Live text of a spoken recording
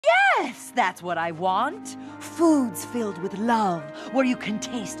Yes, that's what I want. Foods filled with love, where you can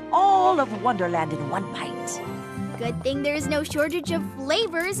taste all of Wonderland in one bite. Good thing there's no shortage of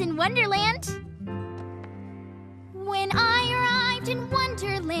flavors in Wonderland. When I arrived in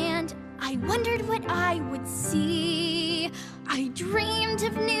Wonderland, I wondered what I would see. I dreamed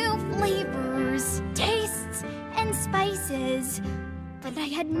of new flavors, tastes, and spices, but I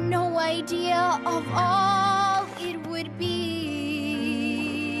had no idea of all it would be.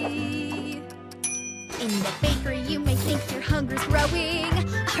 In the bakery, you may think your hunger's growing.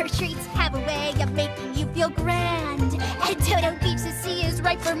 Our treats have a way of making you feel grand. And Dodo Beach, the sea is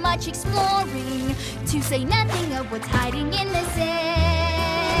ripe for much exploring, to say nothing of what's hiding in the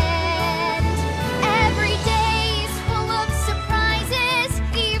sand. Every day is full of surprises,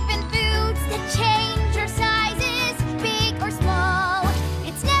 even foods that change your sizes, big or small.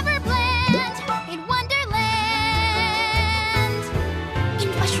 It's never bland in Wonderland. In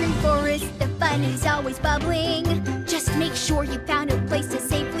Mushroom Forest, the fun is always bubbling. Just make sure you found a place to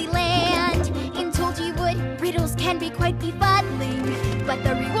safely land. In Told You Wood, riddles can be quite befuddling, but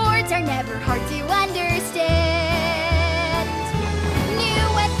the rewards are never hard to understand.